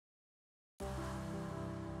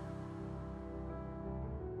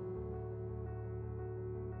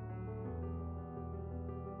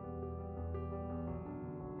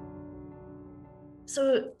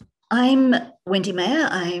So I'm Wendy Mayer.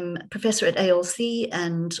 I'm professor at ALC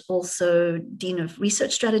and also Dean of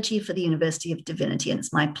Research Strategy for the University of Divinity. And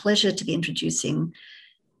it's my pleasure to be introducing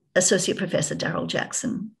Associate Professor Darrell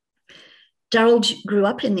Jackson. Darrell grew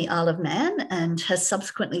up in the Isle of Man and has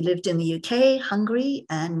subsequently lived in the UK, Hungary,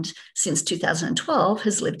 and since 2012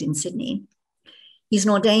 has lived in Sydney. He's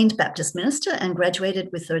an ordained Baptist minister and graduated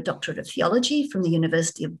with a doctorate of theology from the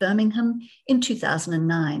University of Birmingham in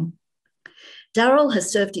 2009. Darrell has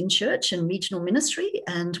served in church and regional ministry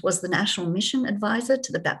and was the National Mission Advisor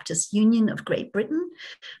to the Baptist Union of Great Britain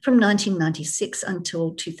from 1996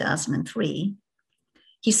 until 2003.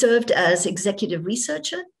 He served as executive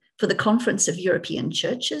researcher for the Conference of European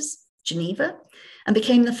Churches, Geneva, and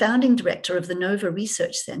became the founding director of the Nova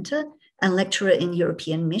Research Centre and lecturer in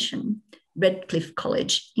European Mission, Redcliffe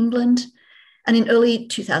College, England, and in early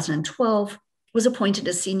 2012 was appointed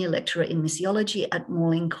as senior lecturer in missiology at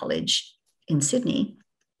Morling College in Sydney.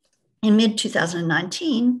 In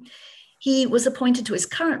mid-2019, he was appointed to his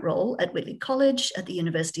current role at Whitley College at the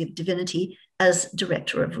University of Divinity as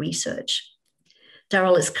Director of Research.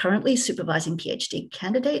 Darrell is currently supervising PhD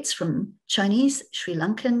candidates from Chinese, Sri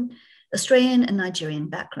Lankan, Australian, and Nigerian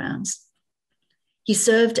backgrounds. He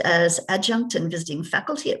served as adjunct and visiting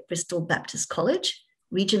faculty at Bristol Baptist College,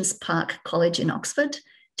 Regent's Park College in Oxford,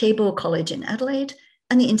 Tabor College in Adelaide,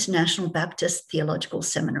 and the International Baptist Theological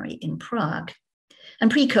Seminary in Prague.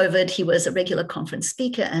 And pre-COVID, he was a regular conference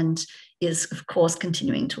speaker and is, of course,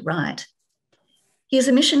 continuing to write. He is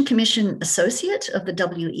a Mission Commission Associate of the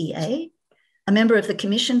WEA, a member of the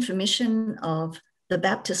Commission for Mission of the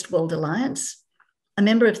Baptist World Alliance, a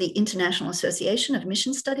member of the International Association of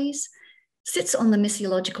Mission Studies, sits on the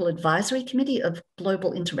Missiological Advisory Committee of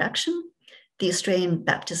Global Interaction, the Australian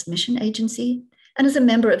Baptist Mission Agency, and is a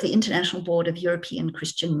member of the International Board of European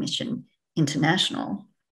Christian Mission International.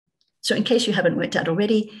 So in case you haven't worked out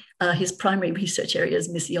already, his primary research area is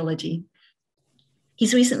missiology.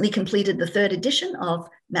 He's recently completed the third edition of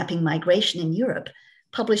Mapping Migration in Europe,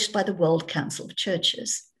 published by the World Council of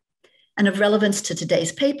Churches. And of relevance to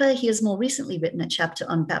today's paper, he has more recently written a chapter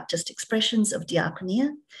on Baptist expressions of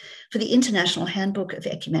diakonia for the International Handbook of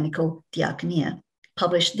Ecumenical Diaconia,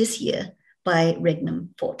 published this year by Regnum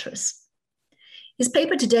Fortress. His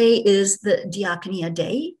paper today is the Diaconia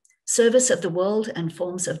Dei, Service of the World and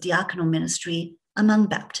Forms of Diaconal Ministry Among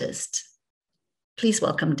Baptists. Please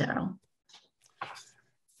welcome Darrell.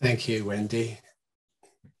 Thank you, Wendy.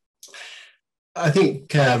 I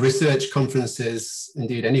think research conferences,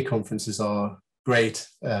 indeed any conferences, are great,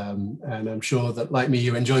 and I'm sure that, like me,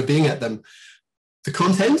 you enjoy being at them. The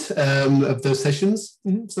content of those sessions,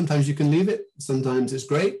 sometimes you can leave it, sometimes it's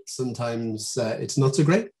great, sometimes it's not so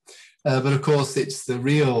great. But of course, it's the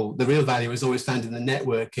real value is always found in the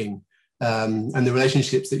networking and the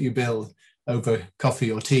relationships that you build over coffee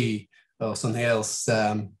or tea or something else.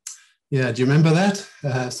 Yeah, do you remember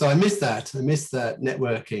that? So I miss that. I miss that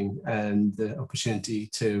networking and the opportunity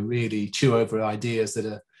to really chew over ideas that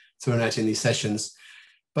are thrown out in these sessions.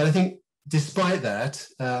 But I think despite that,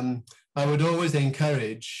 I would always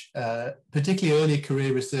encourage, particularly early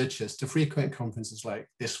career researchers, to frequent conferences like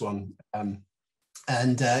this one.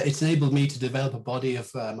 And it's enabled me to develop a body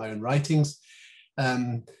of my own writings,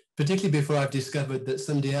 particularly before I've discovered that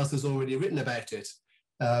somebody else has already written about it.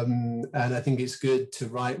 And I think it's good to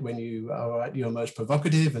write when you are at your most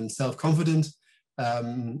provocative and self-confident,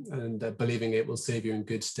 and believing it will serve you in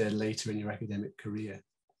good stead later in your academic career.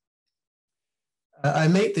 I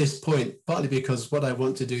make this point partly because what I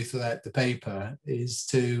want to do throughout the paper is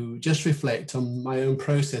to just reflect on my own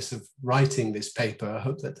process of writing this paper. I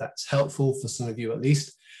hope that that's helpful for some of you at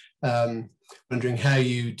least, wondering how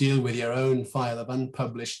you deal with your own file of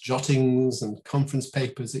unpublished jottings and conference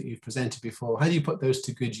papers that you've presented before. How do you put those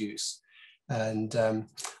to good use? And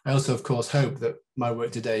I also, of course, hope that my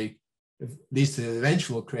work today leads to the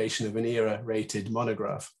eventual creation of an era-rated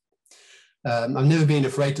monograph. I've never been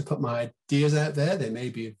afraid to put my ideas out there. They may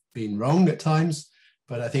have been wrong at times,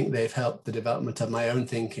 but I think they've helped the development of my own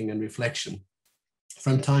thinking and reflection.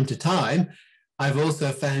 From time to time, I've also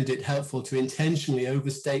found it helpful to intentionally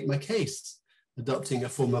overstate my case, adopting a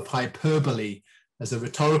form of hyperbole as a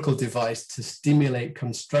rhetorical device to stimulate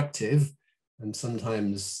constructive and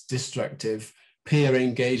sometimes destructive peer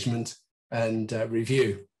engagement and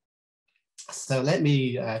review. So let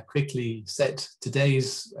me quickly set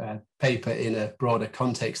today's paper in a broader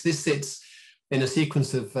context. This sits in a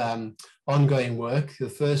sequence of ongoing work, the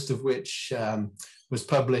first of which was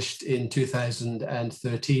published in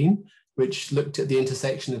 2013, which looked at the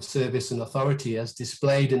intersection of service and authority as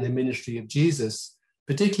displayed in the ministry of Jesus,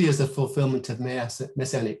 particularly as a fulfillment of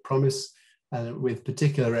messianic promise, with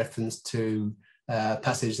particular reference to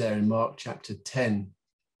passage there in Mark chapter 10.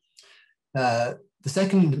 The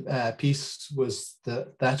second piece was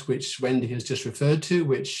that which Wendy has just referred to,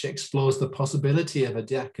 which explores the possibility of a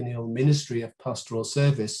diaconal ministry of pastoral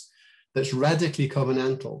service that's radically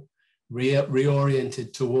covenantal,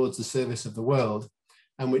 reoriented towards the service of the world,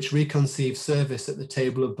 and which reconceives service at the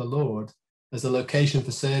table of the Lord as a location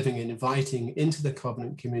for serving and inviting into the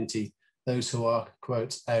covenant community those who are,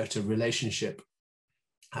 quote, out of relationship.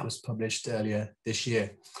 That was published earlier this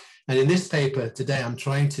year. And in this paper today, I'm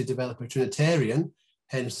trying to develop a Trinitarian,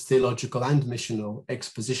 hence theological and missional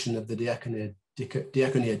exposition of the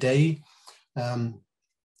diaconia Dei.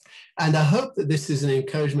 And I hope that this is an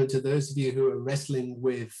encouragement to those of you who are wrestling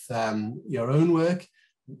with your own work,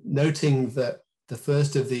 noting that the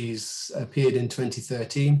first of these appeared in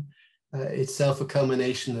 2013, itself a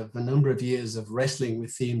culmination of a number of years of wrestling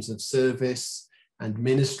with themes of service and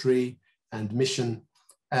ministry and mission.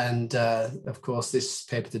 And of course, this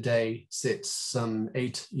paper today sits some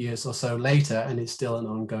 8 years or so later, and it's still an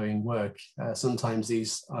ongoing work. Sometimes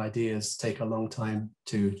these ideas take a long time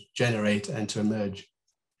to generate and to emerge.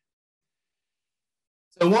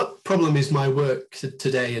 So what problem is my work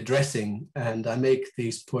today addressing? And I make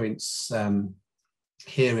these points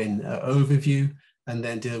here in overview, and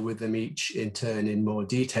then deal with them each in turn in more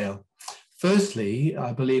detail. Firstly,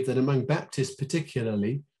 I believe that among Baptists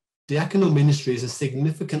particularly, diaconal ministry is a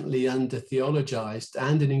significantly under-theologized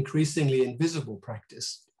and an increasingly invisible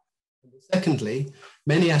practice. Secondly,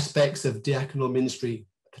 many aspects of diaconal ministry,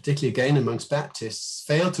 particularly again amongst Baptists,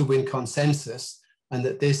 fail to win consensus, and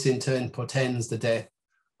that this in turn portends the death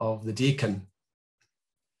of the deacon.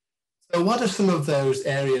 So what are some of those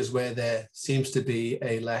areas where there seems to be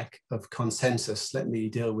a lack of consensus? Let me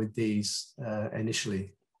deal with these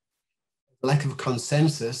initially. Lack of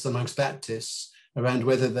consensus amongst Baptists around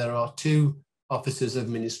whether there are 2 offices of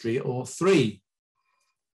ministry or 3.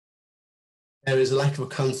 There is a lack of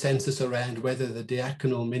consensus around whether the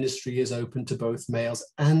diaconal ministry is open to both males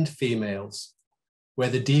and females,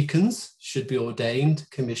 whether deacons should be ordained,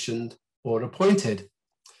 commissioned, or appointed.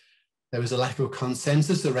 There was a lack of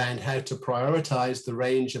consensus around how to prioritize the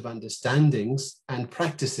range of understandings and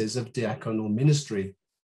practices of diaconal ministry.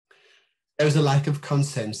 There was a lack of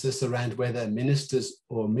consensus around whether ministers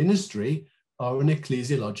or ministry are an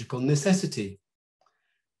ecclesiological necessity.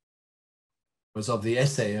 It was of the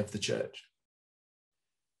essay of the church.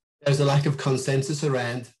 There was a lack of consensus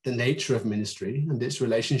around the nature of ministry and its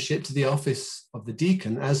relationship to the office of the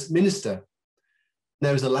deacon as minister.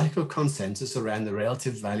 There was a lack of consensus around the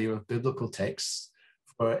relative value of biblical texts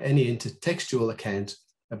for any intertextual account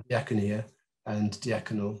of diaconia and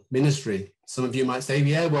diaconal ministry. Some of you might say,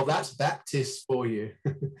 yeah, well, that's Baptist for you.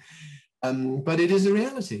 But it is a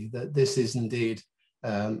reality that this is indeed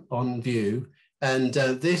on view. And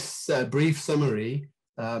this brief summary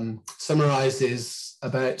summarizes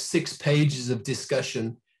about 6 pages of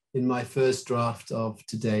discussion in my first draft of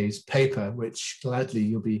today's paper, which gladly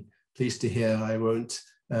you'll be pleased to hear I won't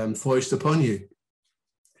foist upon you.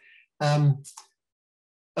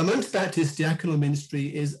 Amongst Baptists, diaconal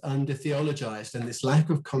ministry is under-theologized, and this lack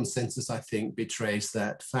of consensus, I think, betrays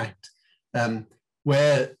that fact.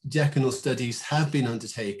 Where diaconal studies have been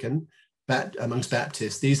undertaken amongst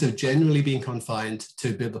Baptists, these have generally been confined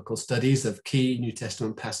to biblical studies of key New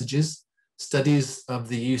Testament passages, studies of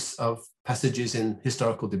the use of passages in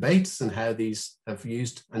historical debates and how these have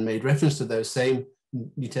used and made reference to those same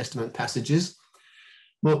New Testament passages.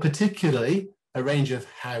 More particularly, a range of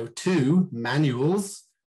how-to manuals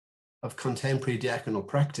of contemporary diaconal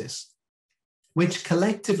practice, which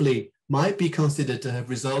collectively might be considered to have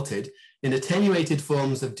resulted in attenuated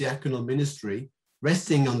forms of diaconal ministry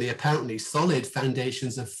resting on the apparently solid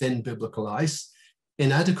foundations of thin biblical ice,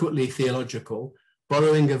 inadequately theological,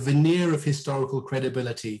 borrowing a veneer of historical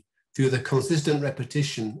credibility through the consistent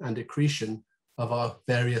repetition and accretion of our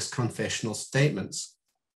various confessional statements.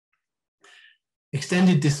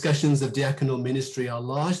 Extended discussions of diaconal ministry are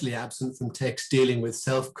largely absent from texts dealing with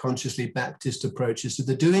self-consciously Baptist approaches to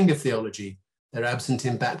the doing of theology. They're absent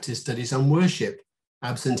in Baptist studies on worship,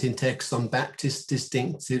 absent in texts on Baptist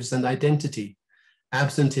distinctives and identity,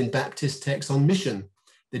 absent in Baptist texts on mission.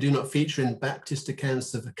 They do not feature in Baptist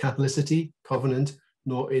accounts of Catholicity, covenant,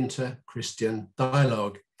 nor inter-Christian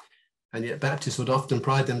dialogue. And yet Baptists would often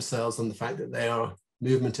pride themselves on the fact that they are a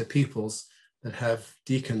movement of peoples that have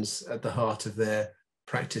deacons at the heart of their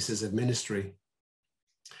practices of ministry.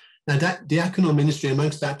 Now, diaconal ministry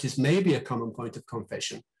amongst Baptists may be a common point of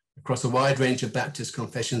confession. Across a wide range of Baptist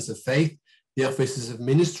confessions of faith, the offices of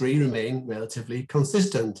ministry remain relatively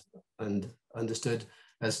consistent and understood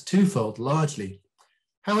as twofold largely.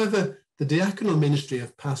 However, the diaconal ministry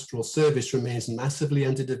of pastoral service remains massively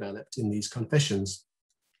underdeveloped in these confessions.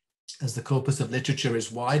 As the corpus of literature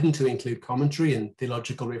is widened to include commentary and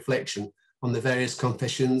theological reflection on the various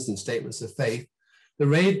confessions and statements of faith, the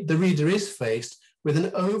reader is faced with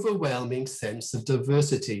an overwhelming sense of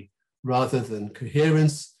diversity rather than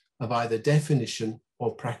coherence of either definition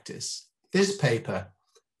or practice. This paper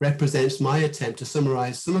represents my attempt to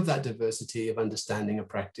summarize some of that diversity of understanding of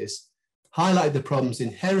practice, highlight the problems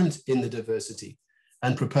inherent in the diversity,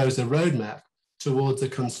 and propose a roadmap towards a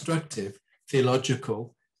constructive,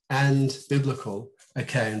 theological, and biblical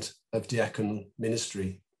account of diaconal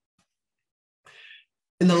ministry.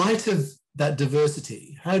 In the light of that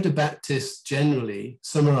diversity, how do Baptists generally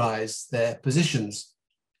summarize their positions?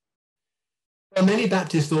 Well, many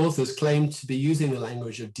Baptist authors claim to be using the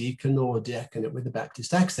language of deacon or diaconate with a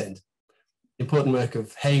Baptist accent. Important work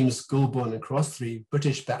of Hames, Goulburn, and Cross, 3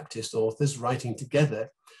 British Baptist authors writing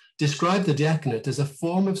together, describe the diaconate as a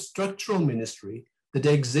form of structural ministry that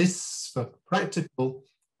exists for practical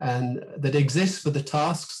and that exists for the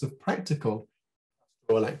tasks of practical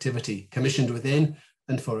pastoral activity commissioned within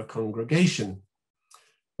and for a congregation.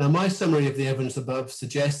 Now, my summary of the evidence above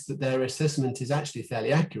suggests that their assessment is actually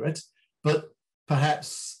fairly accurate, but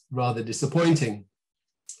perhaps rather disappointing,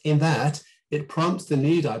 in that it prompts the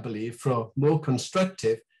need, I believe, for more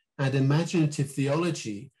constructive and imaginative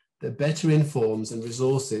theology that better informs and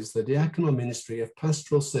resources the diaconal ministry of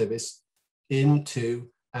pastoral service into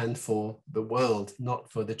and for the world,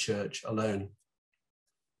 not for the church alone.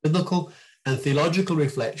 Biblical and theological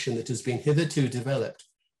reflection that has been hitherto developed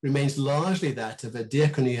remains largely that of a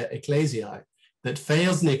diakonia ecclesiae that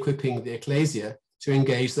fails in equipping the ecclesia to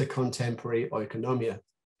engage the contemporary oikonomia.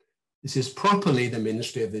 This is properly the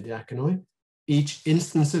ministry of the diaconoi, each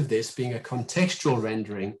instance of this being a contextual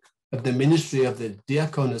rendering of the ministry of the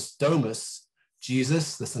diaconus domus,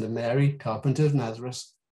 Jesus, the Son of Mary, carpenter of Nazareth,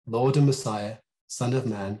 Lord and Messiah, Son of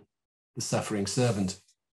Man, the suffering servant.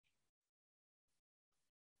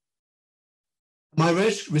 My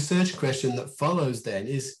research question that follows then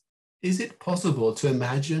is it possible to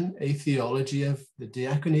imagine a theology of the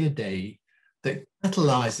diaconia Dei that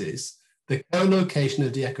catalyzes the co-location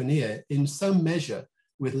of diaconia in some measure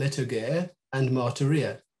with liturgia and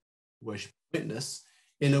martyria, worship witness,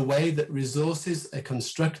 in a way that resources a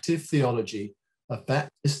constructive theology of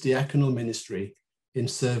Baptist diaconal ministry in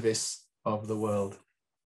service of the world?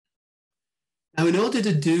 Now, in order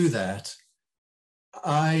to do that,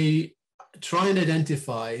 I try and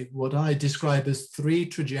identify what I describe as 3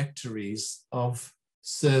 trajectories of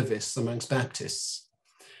service amongst Baptists.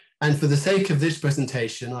 And for the sake of this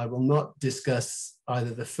presentation, I will not discuss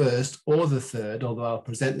either the first or the third, although I'll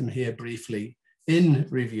present them here briefly in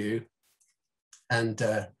review. And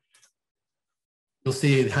you'll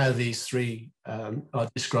see how these 3 are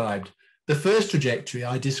described. The first trajectory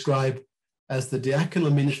I describe as the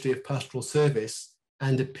diaconal ministry of pastoral service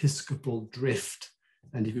and episcopal drift.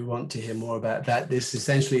 And if you want to hear more about that, this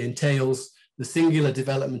essentially entails the singular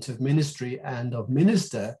development of ministry and of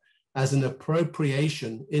minister as an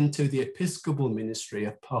appropriation into the episcopal ministry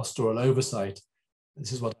of pastoral oversight.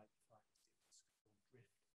 This is what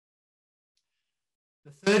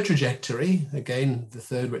the third trajectory, again, the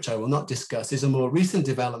third, which I will not discuss, is a more recent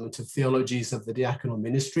development of theologies of the diaconal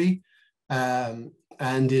ministry,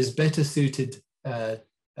 and is better suited,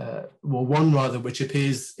 one rather, which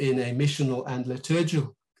appears in a missional and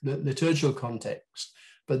liturgical context,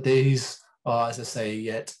 but these are, as I say,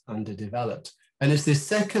 yet underdeveloped. And it's this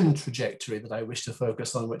second trajectory that I wish to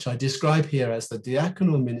focus on, which I describe here as the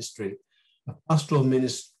diaconal ministry, a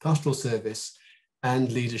pastoral service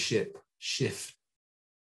and leadership shift.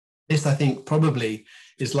 This, I think, probably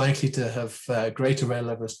is likely to have greater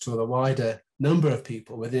relevance to a wider number of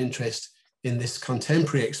people with interest in this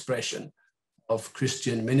contemporary expression of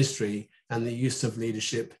Christian ministry and the use of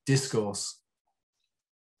leadership discourse.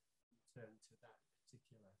 Turn to that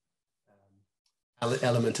particular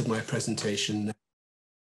element of my presentation.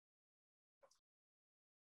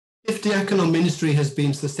 If diaconal ministry has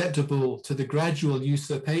been susceptible to the gradual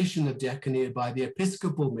usurpation of diaconia by the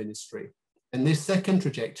episcopal ministry, and this second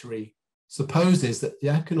trajectory supposes that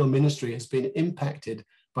diaconal ministry has been impacted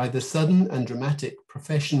by the sudden and dramatic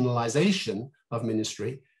professionalization of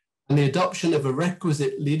ministry and the adoption of a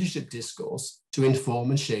requisite leadership discourse to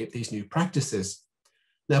inform and shape these new practices.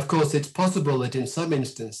 Now, of course, it's possible that in some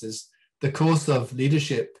instances, the course of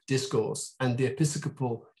leadership discourse and the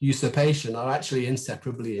episcopal usurpation are actually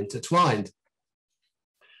inseparably intertwined.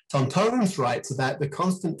 Tom Torrance writes about the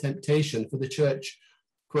constant temptation for the church,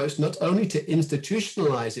 quote, not only to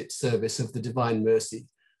institutionalize its service of the divine mercy,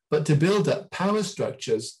 but to build up power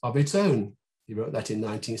structures of its own, He wrote that in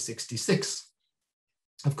 1966.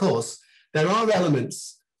 Of course, there are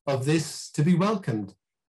elements of this to be welcomed.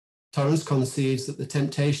 Torrance concedes that the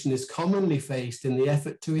temptation is commonly faced in the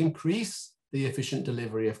effort to increase the efficient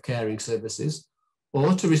delivery of caring services,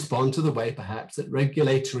 or to respond to the way perhaps that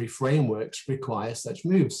regulatory frameworks require such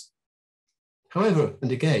moves. However,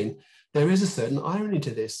 and again, there is a certain irony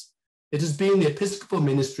to this. It has been the episcopal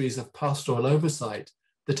ministries of pastoral oversight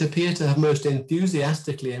that appear to have most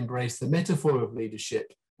enthusiastically embraced the metaphor of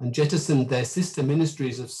leadership and jettisoned their sister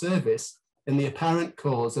ministries of service in the apparent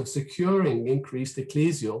cause of securing increased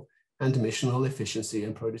ecclesial and missional efficiency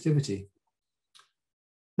and productivity.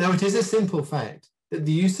 Now, it is a simple fact that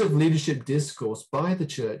the use of leadership discourse by the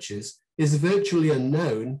churches is virtually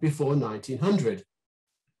unknown before 1900.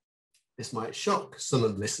 This might shock some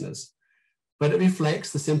of the listeners, but it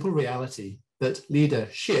reflects the simple reality that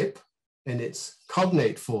leadership, in its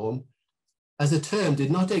cognate form, as a term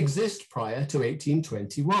did not exist prior to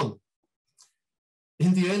 1821.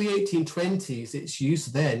 In the early 1820s, its use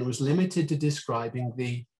then was limited to describing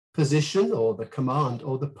the position or the command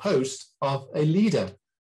or the post of a leader.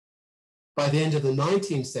 By the end of the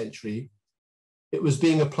 19th century, it was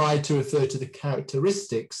being applied to refer to the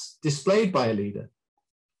characteristics displayed by a leader.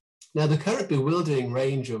 Now, the current bewildering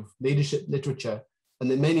range of leadership literature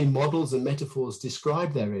and the many models and metaphors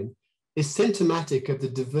described therein is symptomatic of the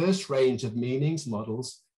diverse range of meanings,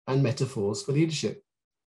 models, and metaphors for leadership.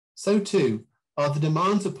 So too are the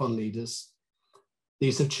demands upon leaders.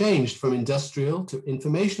 These have changed from industrial to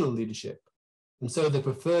informational leadership, and so the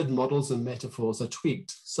preferred models and metaphors are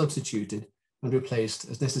tweaked, substituted, and replaced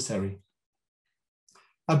as necessary.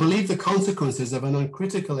 I believe the consequences of an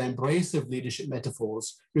uncritical embrace of leadership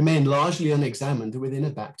metaphors remain largely unexamined within a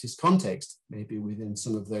Baptist context, maybe within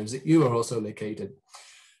some of those that you are also located.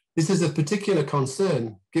 This is of particular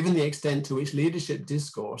concern, given the extent to which leadership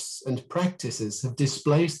discourse and practices have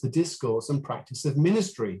displaced the discourse and practice of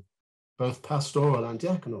ministry, both pastoral and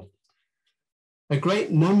diaconal. A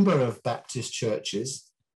great number of Baptist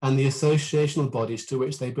churches and the associational bodies to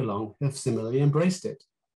which they belong have similarly embraced it.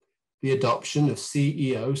 The adoption of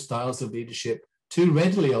CEO styles of leadership too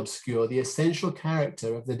readily obscure the essential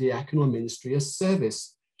character of the diaconal ministry as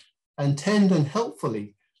service and tend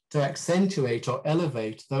unhelpfully to accentuate or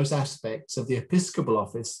elevate those aspects of the episcopal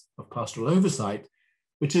office of pastoral oversight,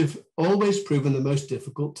 which have always proven the most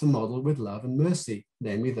difficult to model with love and mercy,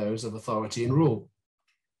 namely those of authority and rule.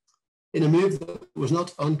 In a move that was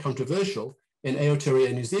not uncontroversial, in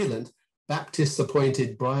Aotearoa, New Zealand, Baptists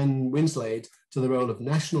appointed Brian Winslade to the role of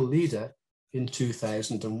national leader in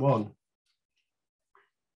 2001.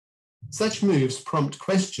 Such moves prompt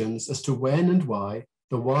questions as to when and why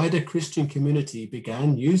the wider Christian community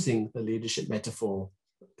began using the leadership metaphor,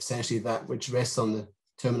 essentially that which rests on the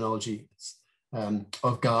terminology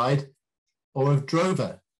of guide or of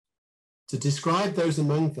drover, to describe those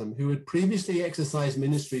among them who had previously exercised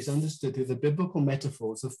ministries understood through the biblical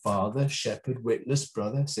metaphors of father, shepherd, witness,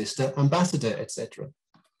 brother, sister, ambassador, etc.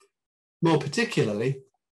 More particularly,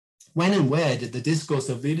 when and where did the discourse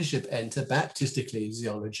of leadership enter Baptist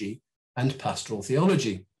ecclesiology and pastoral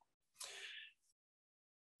theology?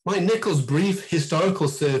 Mike Nichols' brief historical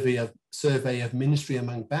survey of ministry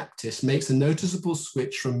among Baptists makes a noticeable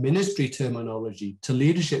switch from ministry terminology to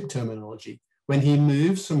leadership terminology when he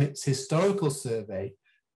moves from his historical survey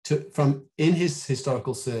to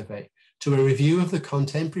a review of the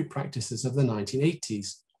contemporary practices of the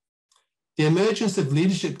 1980s. The emergence of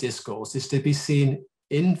leadership discourse is to be seen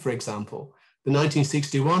in, for example, the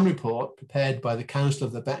 1961 report prepared by the Council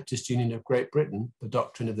of the Baptist Union of Great Britain, The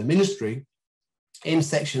Doctrine of the Ministry. In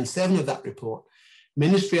section 7 of that report,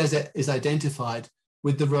 ministry is identified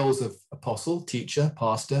with the roles of apostle, teacher,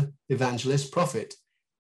 pastor, evangelist, prophet,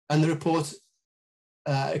 and the report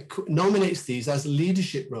nominates these as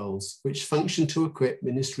leadership roles which function to equip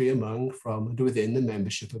ministry among, from, and within the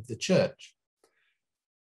membership of the church.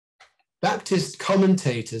 Baptist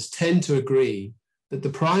commentators tend to agree that the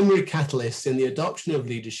primary catalysts in the adoption of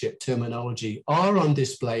leadership terminology are on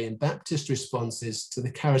display in Baptist responses to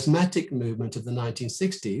the charismatic movement of the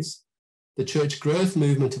 1960s, the church growth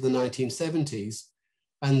movement of the 1970s,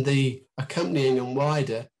 and the accompanying and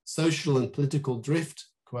wider social and political drift,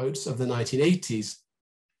 quotes, of the 1980s.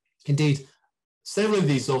 Indeed, several of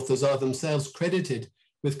these authors are themselves credited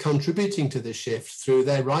with contributing to the shift through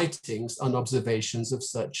their writings on observations of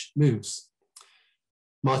such moves.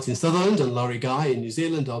 Martin Sutherland and Laurie Guy in New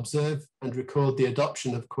Zealand observe and record the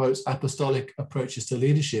adoption of, quotes, apostolic approaches to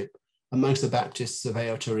leadership amongst the Baptists of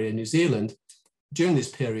Aotearoa, New Zealand during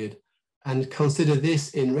this period, and consider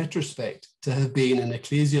this in retrospect to have been an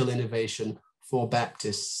ecclesial innovation for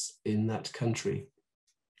Baptists in that country.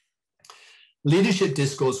 leadership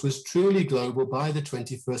discourse was truly global by the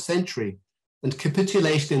 21st century, and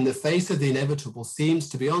capitulation in the face of the inevitable seems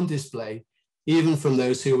to be on display even from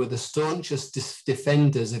those who were the staunchest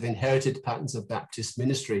defenders of inherited patterns of Baptist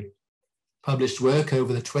ministry. Published work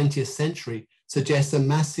over the 20th century suggests a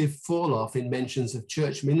massive fall-off in mentions of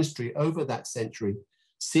church ministry over that century,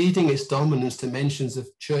 ceding its dominance to mentions of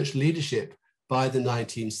church leadership by the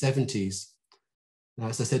 1970s. Now,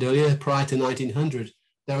 as I said earlier, prior to 1900,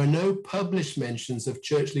 there are no published mentions of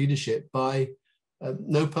church leadership yet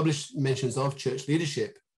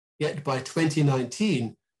by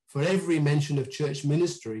 2019, for every mention of church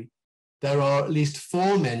ministry, there are at least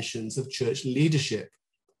 4 mentions of church leadership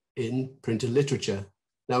in printed literature.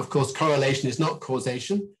 Now, of course, correlation is not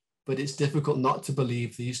causation, but it's difficult not to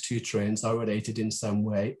believe these two trends are related in some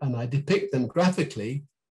way. And I depict them graphically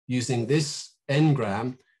using this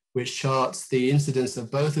engram, which charts the incidence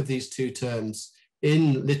of both of these two terms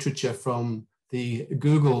in literature from the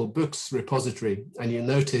Google Books repository. And you'll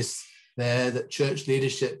notice there that church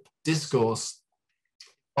leadership discourse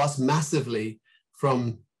was massively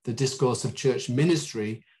from the discourse of church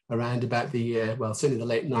ministry around about the year, well, certainly the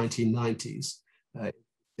late 1990s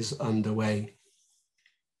is underway.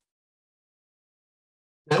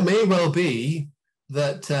 Now, it may well be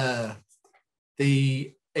that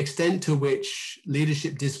the extent to which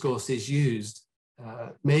leadership discourse is used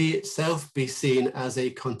may itself be seen as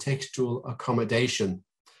a contextual accommodation.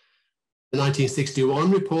 The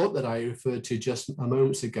 1961 report that I referred to just a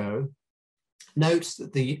moment ago notes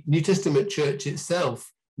that the New Testament church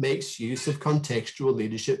itself makes use of contextual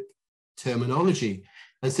leadership terminology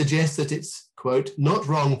and suggests that it's, quote, not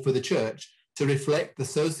wrong for the church to reflect the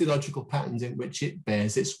sociological patterns in which it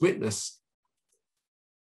bears its witness.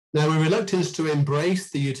 Now, a reluctance to embrace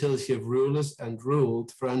the utility of rulers and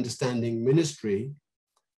ruled for understanding ministry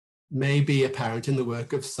may be apparent in the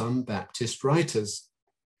work of some Baptist writers.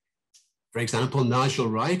 For example, Nigel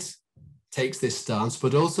Wright takes this stance,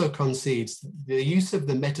 but also concedes the use of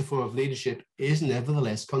the metaphor of leadership is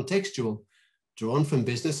nevertheless contextual, drawn from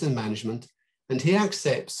business and management, and he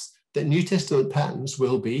accepts that New Testament patterns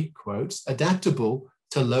will be, quotes, adaptable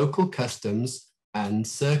to local customs and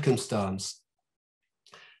circumstance.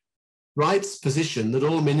 Wright's position that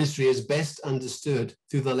all ministry is best understood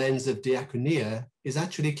through the lens of diakonia is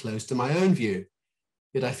actually close to my own view.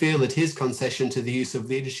 Yet I feel that his concession to the use of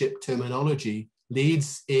leadership terminology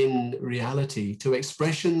leads in reality to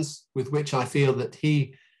expressions with which I feel that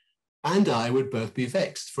he and I would both be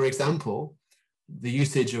vexed. For example, the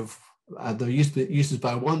usage of uses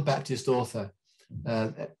by one Baptist author,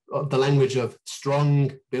 the language of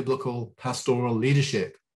strong biblical pastoral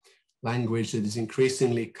leadership, language that is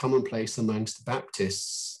increasingly commonplace amongst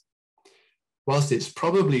Baptists. Whilst it's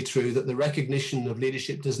probably true that the recognition of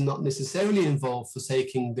leadership does not necessarily involve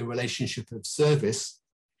forsaking the relationship of service,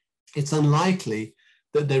 it's unlikely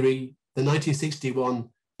that the 1961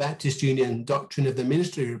 Baptist Union Doctrine of the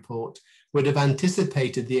Ministry report would have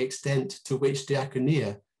anticipated the extent to which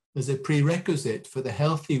diaconia as a prerequisite for the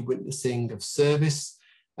healthy witnessing of service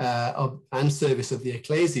and service of the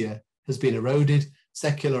ecclesia has been eroded,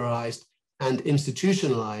 secularized, and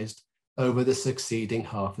institutionalized over the succeeding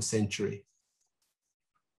half a century.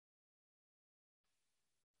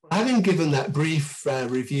 Having given that brief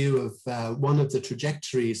review of one of the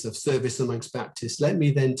trajectories of service amongst Baptists, let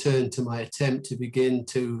me then turn to my attempt to begin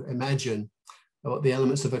to imagine what the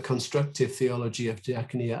elements of a constructive theology of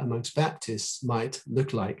diaconia amongst Baptists might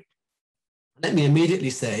look like. Let me immediately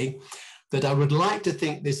say that I would like to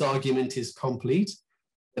think this argument is complete,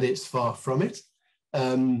 but it's far from it.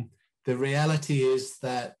 The reality is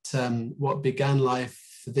that what began life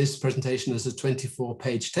for this presentation as a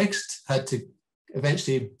 24-page text had to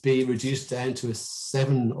eventually be reduced down to a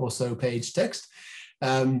 7 or so page text.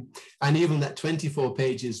 And even that 24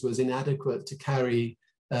 pages was inadequate to carry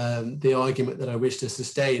the argument that I wish to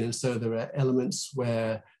sustain. And so there are elements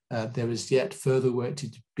where there is yet further work to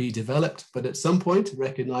be developed. But at some point,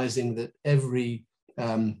 recognizing that every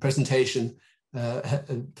presentation,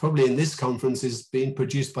 probably in this conference, is being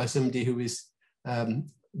produced by somebody who is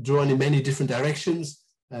drawn in many different directions,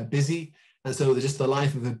 busy. And so just the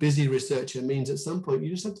life of a busy researcher means at some point you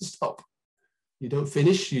just have to stop. You don't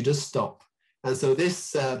finish, you just stop. And so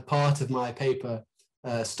this part of my paper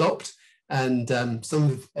stopped, and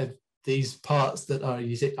some of these parts that are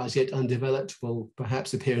as yet undeveloped will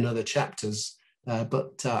perhaps appear in other chapters.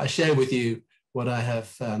 But I share with you what I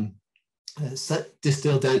have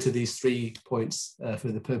distilled down to these 3 points for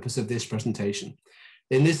the purpose of this presentation.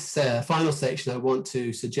 In this final section, I want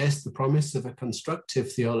to suggest the promise of a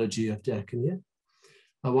constructive theology of diaconia.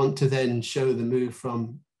 I want to then show the move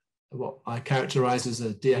from what I characterize as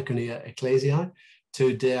a diakonia ecclesiae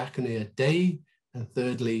to diakonia dei, and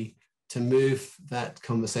thirdly, to move that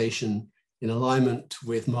conversation in alignment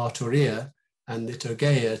with martyria and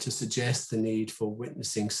liturgia to suggest the need for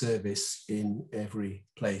witnessing service in every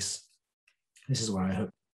place. This is where I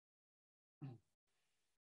hope.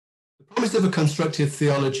 The promise of a constructive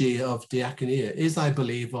theology of diaconia is, I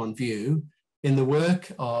believe, on view in the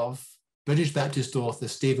work of British Baptist author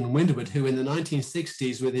Stephen Winterwood, who in the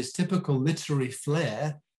 1960s, with his typical literary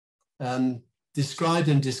flair, described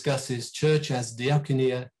and discusses church as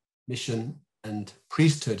diaconia, mission, and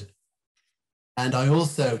priesthood. And I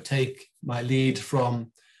also take my lead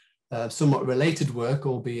from somewhat related work,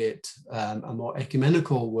 albeit a more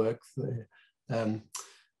ecumenical work,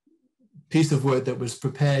 piece of work that was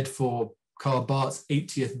prepared for Karl Barth's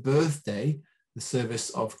 80th birthday, the service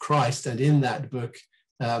of Christ. And in that book,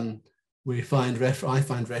 I find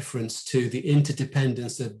reference to the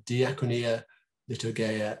interdependence of diaconia,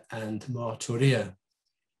 liturgia, and martyria,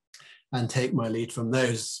 and take my lead from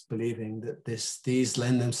those, believing that these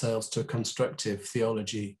lend themselves to a constructive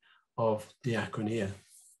theology of diaconia,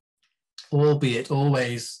 albeit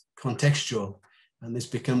always contextual. And this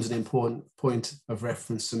becomes an important point of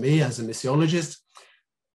reference for me as a missiologist,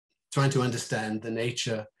 trying to understand the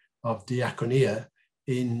nature of diaconia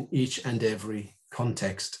in each and every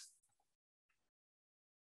context.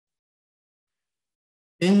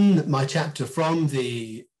 In my chapter from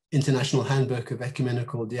the International Handbook of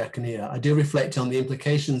Ecumenical Diaconia, I do reflect on the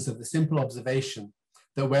implications of the simple observation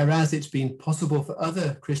that whereas it's been possible for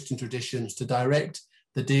other Christian traditions to direct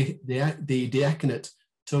the diaconate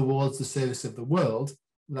towards the service of the world,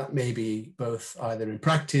 that may be both either in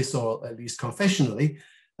practice or at least confessionally,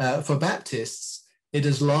 for Baptists, it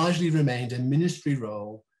has largely remained a ministry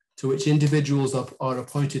role to which individuals are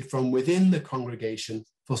appointed from within the congregation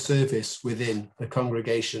for service within the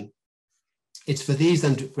congregation. It's for these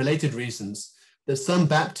and related reasons that some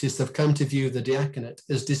Baptists have come to view the diaconate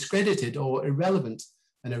as discredited or irrelevant,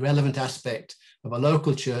 an irrelevant aspect of a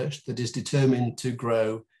local church that is determined to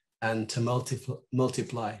grow and to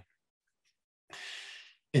multiply.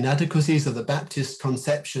 Inadequacies of the Baptist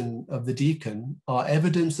conception of the deacon are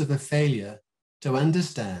evidence of a failure to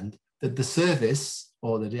understand that the service,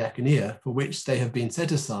 or the diaconia, for which they have been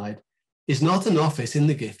set aside, is not an office in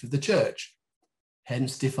the gift of the church,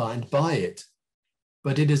 hence defined by it,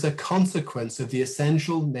 but it is a consequence of the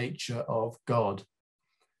essential nature of God.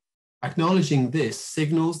 Acknowledging this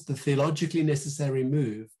signals the theologically necessary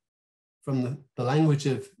move from the language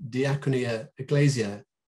of diakonia ecclesia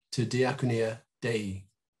to diakonia dei.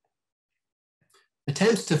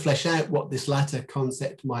 Attempts to flesh out what this latter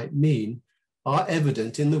concept might mean are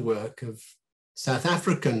evident in the work of South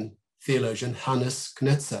African theologian Hannes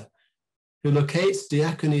Knutzer, who locates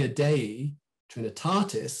diakonia dei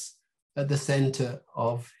trinitatis at the center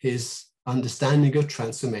of his understanding of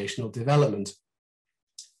transformational development,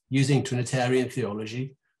 using Trinitarian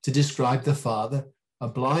theology to describe the Father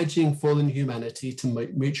obliging fallen humanity to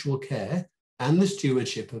mutual care and the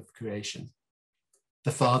stewardship of creation,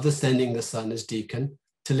 the Father sending the Son as deacon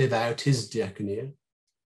to live out his diaconia,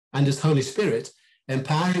 and as Holy Spirit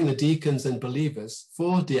empowering the deacons and believers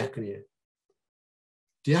for diaconia.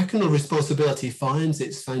 Diaconal responsibility finds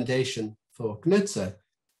its foundation for Knutzer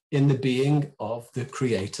in the being of the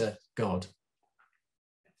Creator God.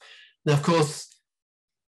 Now, of course,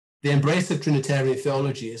 the embrace of Trinitarian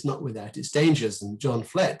theology is not without its dangers, and John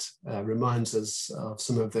Flett reminds us of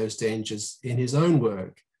some of those dangers in his own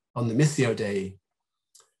work on the Missio Dei.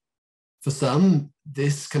 For some,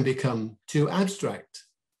 this can become too abstract.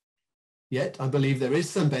 Yet, I believe there is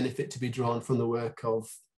some benefit to be drawn from the work of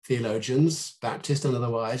theologians, Baptist and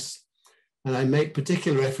otherwise, and I make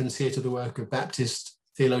particular reference here to the work of Baptist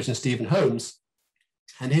theologian Stephen Holmes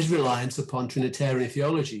and his reliance upon Trinitarian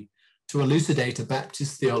theology to elucidate a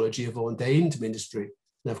Baptist theology of ordained ministry.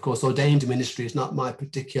 Now, of course, ordained ministry is not my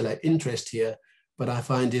particular interest here, but I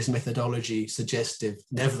find his methodology suggestive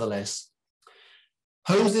nevertheless.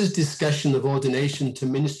 Holmes's discussion of ordination to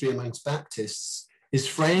ministry amongst Baptists is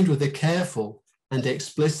framed with a careful and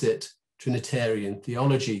explicit Trinitarian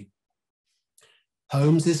theology.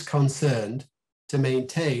 Holmes is concerned to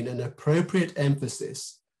maintain an appropriate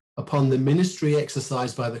emphasis upon the ministry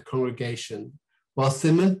exercised by the congregation while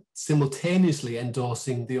simultaneously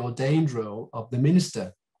endorsing the ordained role of the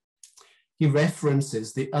minister. He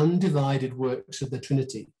references the undivided works of the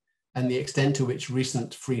Trinity and the extent to which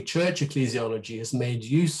recent free church ecclesiology has made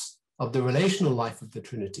use of the relational life of the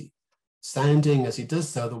Trinity, sounding as he does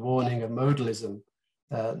so the warning of modalism,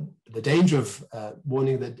 the danger of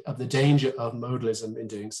modalism in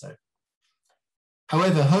doing so.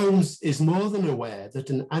 However, Holmes is more than aware that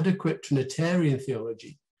an adequate Trinitarian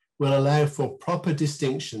theology will allow for proper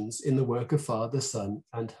distinctions in the work of Father, Son,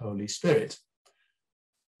 and Holy Spirit,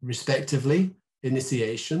 respectively,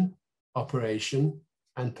 initiation, operation,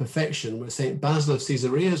 and perfection were St. Basil of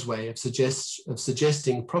Caesarea's way of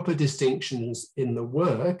suggesting proper distinctions in the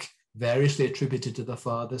work variously attributed to the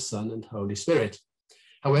Father, Son, and Holy Spirit.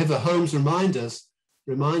 However, Holmes reminds us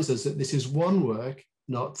that this is one work,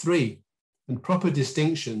 not three, and proper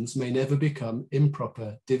distinctions may never become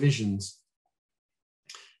improper divisions.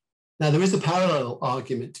 Now, there is a parallel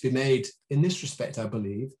argument to be made in this respect, I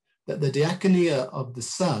believe, that the diaconia of the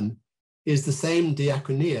Son is the same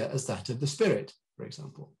diaconia as that of the Spirit, for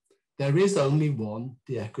example. There is only one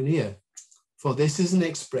diaconia, for this is an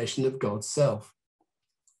expression of God's self.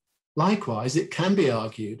 Likewise, it can be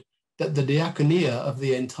argued that the diaconia of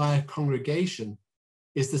the entire congregation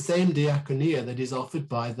is the same diaconia that is offered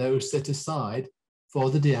by those set aside for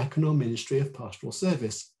the diaconal ministry of pastoral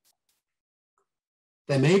service.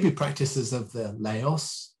 There may be practices of the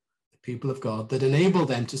laos, the people of God, that enable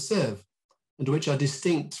them to serve, and which are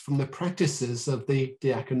distinct from the practices of the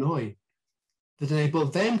diakonoi, that enable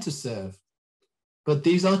them to serve. But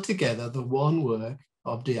these are together the one work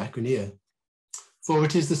of diaconia, for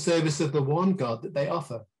it is the service of the one God that they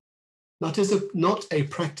offer, not a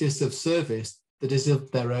practice of service that is of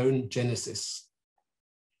their own genesis.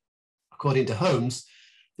 According to Holmes,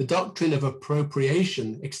 the doctrine of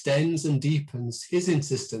appropriation extends and deepens his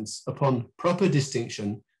insistence upon proper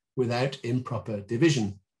distinction without improper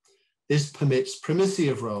division. This permits primacy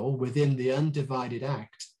of role within the undivided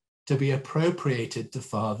act to be appropriated to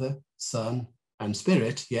Father, Son, and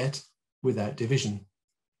Spirit, yet without division.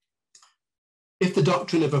 If the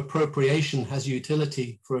doctrine of appropriation has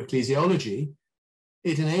utility for ecclesiology,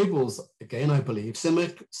 it enables, again, I believe,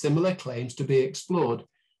 similar claims to be explored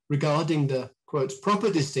regarding the, quote, proper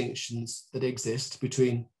distinctions that exist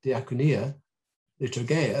between diaconia,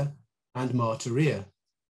 liturgia, and martyria,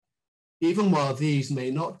 even while these may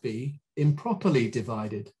not be improperly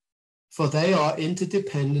divided, for they are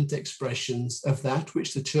interdependent expressions of that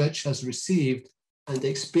which the Church has received and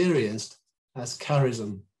experienced as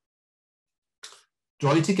charism.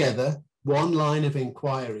 Drawing together one line of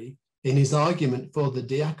inquiry in his argument for the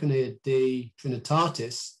Diaconia Dei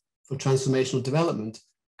Trinitatis for transformational development,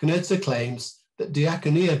 Knudser claims that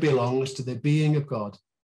diaconia belongs to the being of God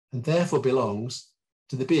and therefore belongs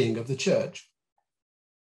to the being of the Church.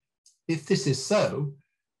 If this is so,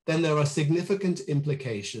 then there are significant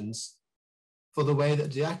implications for the way that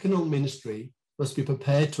diaconal ministry must be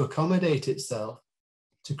prepared to accommodate itself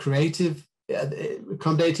in creative and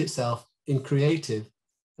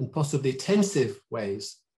possibly tensive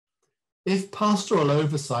ways. If pastoral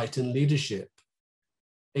oversight and leadership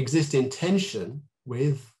exist in tension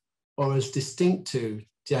with or as distinct to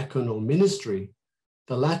diaconal ministry,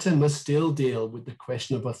 the latter must still deal with the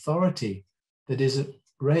question of authority that is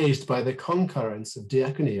raised by the concurrence of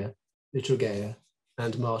diaconia, liturgia,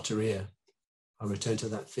 and martyria. I'll return to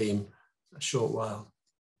that theme in a short while.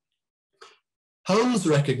 Holmes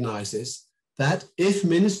recognizes that if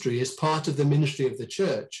ministry is part of the ministry of the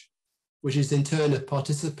Church, which is in turn a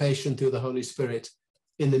participation through the Holy Spirit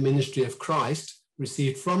in the ministry of Christ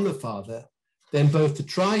received from the Father, then both the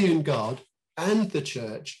triune God and the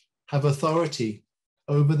Church have authority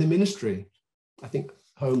over the ministry. I think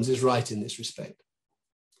Holmes is right in this respect.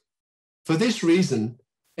 For this reason,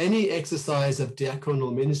 any exercise of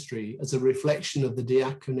diaconal ministry as a reflection of the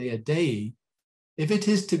diaconia Dei, if it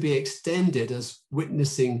is to be extended as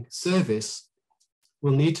witnessing service,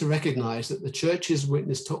 will need to recognize that the Church's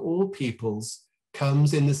witness to all peoples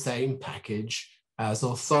comes in the same package as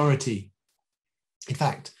authority. In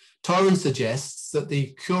fact, Torrens suggests that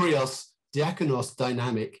the kurios-diakonos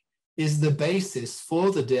dynamic is the basis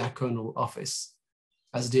for the diaconal office.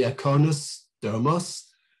 As diakonus, domos,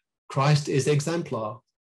 Christ is exemplar.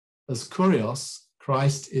 As kurios,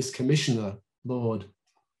 Christ is commissioner, Lord.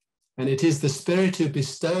 And it is the Spirit who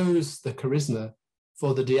bestows the charisma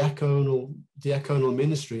for the diaconal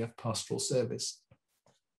ministry of pastoral service.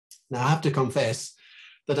 Now, I have to confess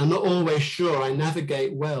that I'm not always sure I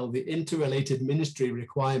navigate well the interrelated ministry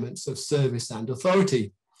requirements of service and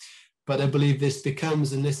authority, but I believe this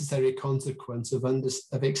becomes a necessary consequence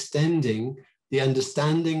of extending the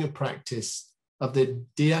understanding and practice of the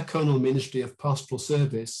diaconal ministry of pastoral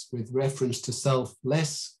service with reference to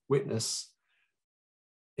selfless witness.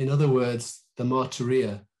 In other words, the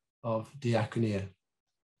martyria of diaconia.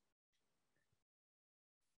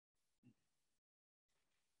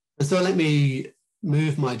 And so let me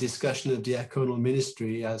move my discussion of diaconal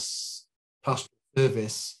ministry as pastoral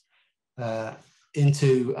service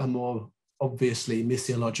into a more obviously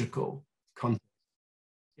missiological context.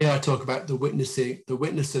 Here I talk about the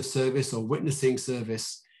witness of service or witnessing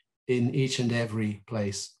service in each and every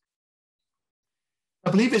place. I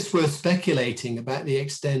believe it's worth speculating about the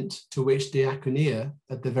extent to which diakonia,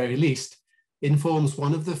 at the very least, informs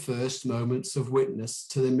one of the first moments of witness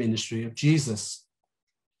to the ministry of Jesus.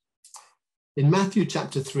 In Matthew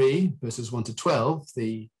chapter 3, verses 1 to 12,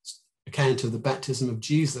 the account of the baptism of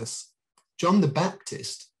Jesus, John the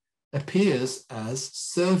Baptist appears as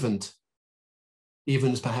servant,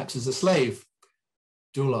 even as perhaps as a slave,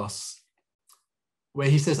 doulos, where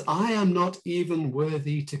he says, I am not even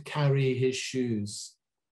worthy to carry his shoes.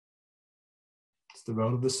 It's the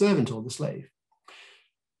role of the servant or the slave.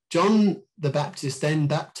 John the Baptist then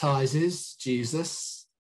baptizes Jesus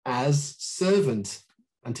as servant,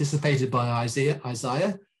 anticipated by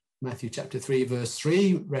Isaiah, Matthew chapter 3, verse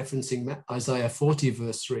 3, referencing Isaiah 40,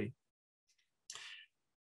 verse 3.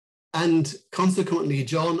 And consequently,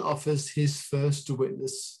 John offers his first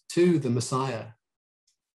witness to the Messiah,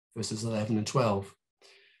 verses 11 and 12.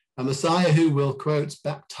 A Messiah who will, quote,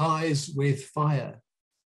 baptize with fire.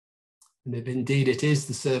 And if indeed it is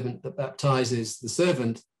the servant that baptizes the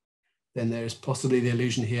servant, then there is possibly the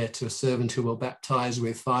allusion here to a servant who will baptize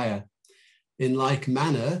with fire, in like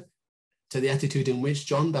manner to the attitude in which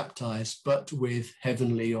John baptized, but with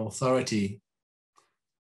heavenly authority,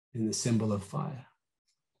 in the symbol of fire.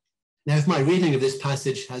 Now, if my reading of this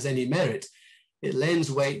passage has any merit, it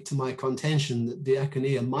lends weight to my contention that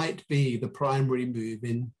diakonia might be the primary move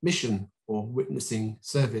in mission or witnessing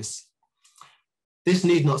service. This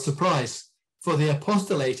need not surprise, for the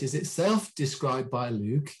apostolate is itself described by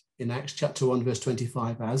Luke in Acts chapter 1, verse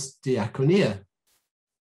 25 as diakonia,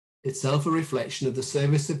 itself a reflection of the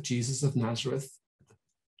service of Jesus of Nazareth,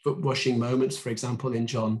 foot washing moments, for example, in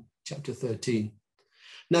John chapter 13.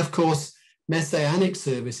 Now, of course, messianic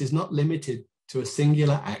service is not limited to a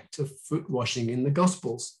singular act of foot washing in the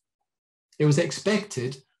Gospels. It was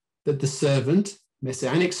expected that the servant,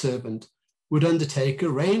 messianic servant, would undertake a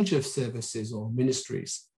range of services or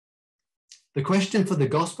ministries. The question for the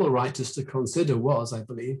Gospel writers to consider was, I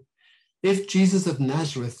believe, if Jesus of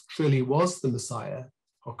Nazareth truly was the Messiah,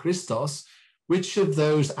 or Christos, which of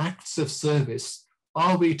those acts of service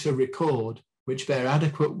are we to record which bear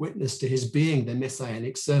adequate witness to his being the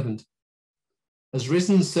messianic servant? As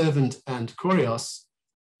risen servant and kurios,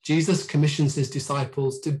 Jesus commissions his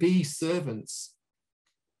disciples to be servants.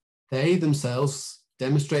 They themselves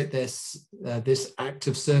demonstrate this act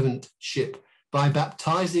of servantship by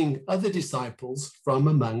baptizing other disciples from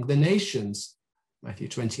among the nations, Matthew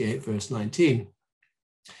 28, verse 19.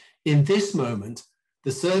 In this moment,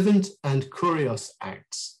 the servant and kurios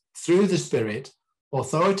acts through the Spirit,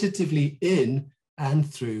 authoritatively in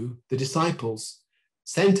and through the disciples,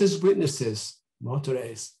 sent as witnesses,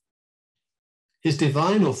 martyres. His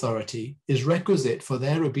divine authority is requisite for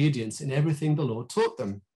their obedience in everything the Lord taught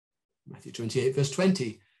them, Matthew 28, verse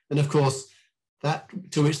 20. And of course, that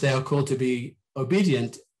to which they are called to be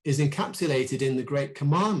obedient is encapsulated in the great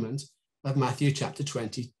commandment of Matthew chapter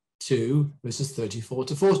 22, verses 34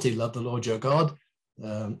 to 40. Love the Lord your God,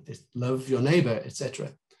 love your neighbor, etc.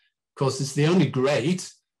 Of course, it's the only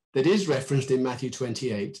great that is referenced in Matthew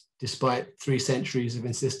 28, despite 3 centuries of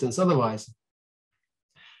insistence otherwise.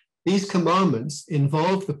 These commandments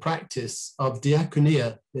involve the practice of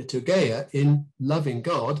diakonia liturgeia in loving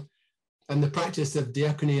God and the practice of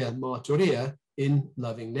diakonia martyria in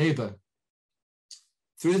loving neighbor.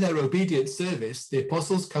 Through their obedient service, the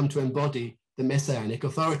apostles come to embody the messianic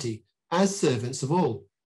authority as servants of all,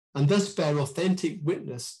 and thus bear authentic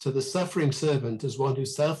witness to the suffering servant as one who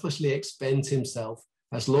selflessly expends himself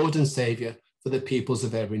as Lord and Savior for the peoples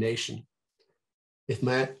of every nation. If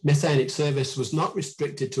messianic service was not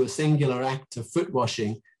restricted to a singular act of foot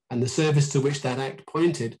washing, and the service to which that act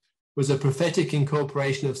pointed was a prophetic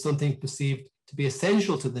incorporation of something perceived to be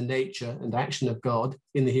essential to the nature and action of God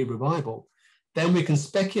in the Hebrew Bible, then we can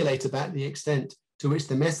speculate about the extent to which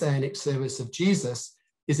the messianic service of Jesus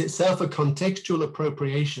is itself a contextual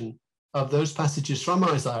appropriation of those passages from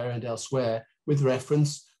Isaiah and elsewhere with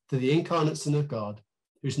reference to the incarnate Son of God,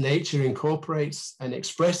 whose nature incorporates and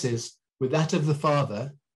expresses with that of the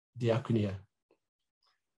Father, diakonia.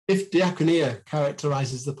 If diakonia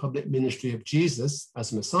characterizes the public ministry of Jesus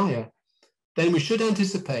as Messiah, then we should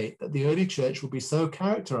anticipate that the early church will be so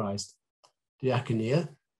characterized. Diakonia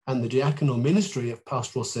and the diaconal ministry of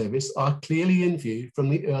pastoral service are clearly in view from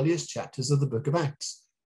the earliest chapters of the book of Acts,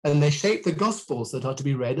 and they shape the Gospels that are to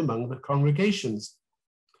be read among the congregations.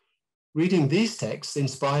 Reading these texts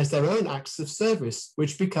inspires their own acts of service,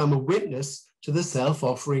 which become a witness to the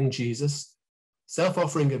self-offering Jesus,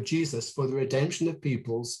 self-offering of Jesus for the redemption of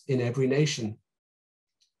peoples in every nation.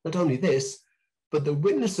 Not only this, but the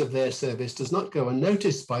witness of their service does not go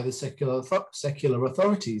unnoticed by the secular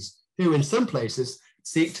authorities, who in some places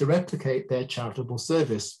seek to replicate their charitable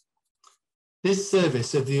service. This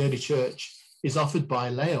service of the early church is offered by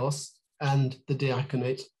laos and the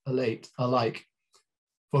diaconate alike.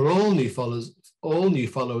 For all new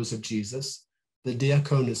followers of Jesus, the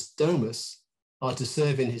diaconus domus are to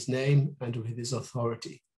serve in his name and with his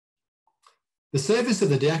authority. The service of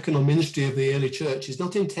the diaconal ministry of the early church is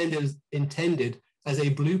not intended as a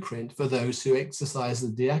blueprint for those who exercise the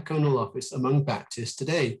diaconal office among Baptists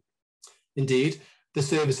today. Indeed, the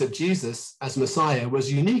service of Jesus as Messiah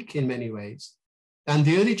was unique in many ways, and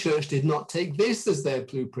the early church did not take this as their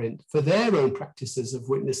blueprint for their own practices of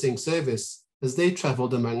witnessing service as they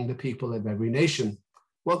traveled among the people of every nation.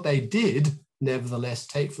 What they did, nevertheless,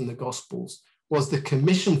 take from the Gospels was the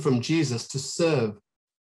commission from Jesus to serve,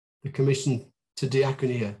 the commission to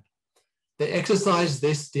diakonia. They exercised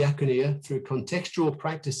this diakonia through contextual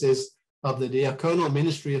practices of the diaconal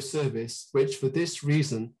ministry of service, which for this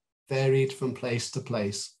reason varied from place to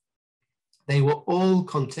place. They were all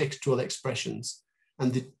contextual expressions,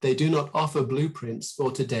 and they do not offer blueprints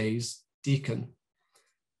for today's deacon.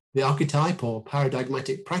 The archetype or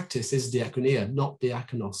paradigmatic practice is diakonia, not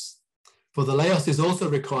diakonos. For the laos is also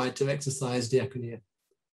required to exercise diakonia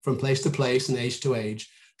from place to place and age to age.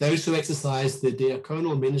 Those who exercise the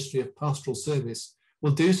diaconal ministry of pastoral service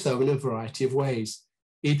will do so in a variety of ways,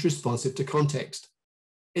 each responsive to context.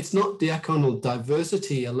 It's not diaconal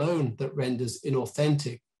diversity alone that renders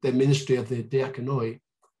inauthentic the ministry of the diakonoi,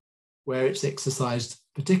 where it's exercised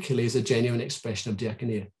particularly as a genuine expression of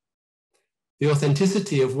diakonia. The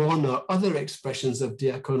authenticity of one or other expressions of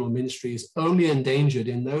diaconal ministry is only endangered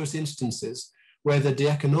in those instances where the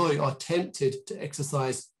diakonoi are tempted to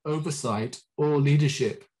exercise oversight or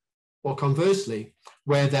leadership, or conversely,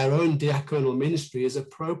 where their own diaconal ministry is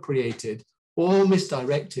appropriated or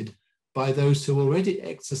misdirected by those who already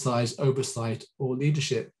exercise oversight or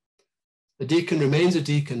leadership. A deacon remains a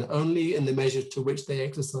deacon only in the measure to which they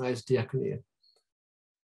exercise diakonia.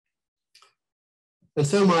 And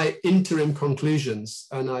so my interim conclusions,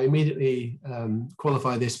 and I immediately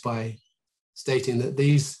qualify this by stating that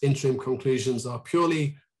these interim conclusions are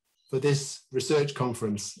purely for this research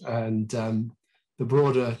conference, and the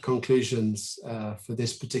broader conclusions for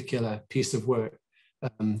this particular piece of work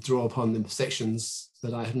draw upon the sections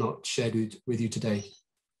that I have not shared with you today.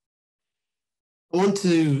 I want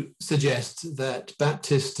to suggest that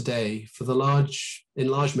Baptists today, in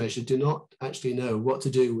large measure, do not actually know what to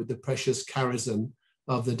do with the precious charism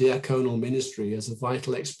of the diaconal ministry as a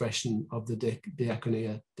vital expression of the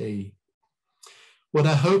diakonia Dei. What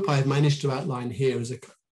I hope I've managed to outline here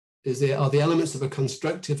are the elements of a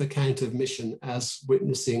constructive account of mission as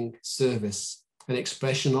witnessing service, an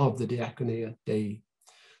expression of the diakonia Dei,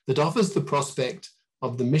 that offers the prospect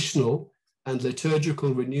of the missional and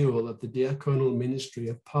liturgical renewal of the diaconal ministry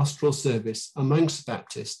of pastoral service amongst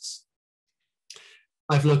Baptists.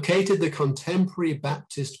 I've located the contemporary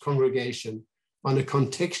Baptist congregation on a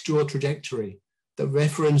contextual trajectory that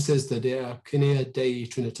references the diakonia Dei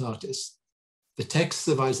Trinitatis, the texts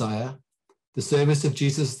of Isaiah, the service of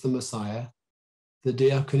Jesus the Messiah, the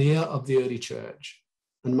diakonia of the early church,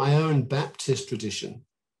 and my own Baptist tradition.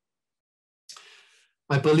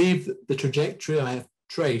 I believe that the trajectory I have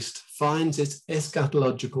traced finds its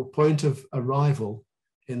eschatological point of arrival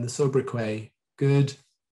in the sobriquet, good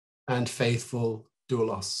and faithful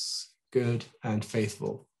doulos, good and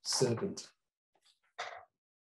faithful servant.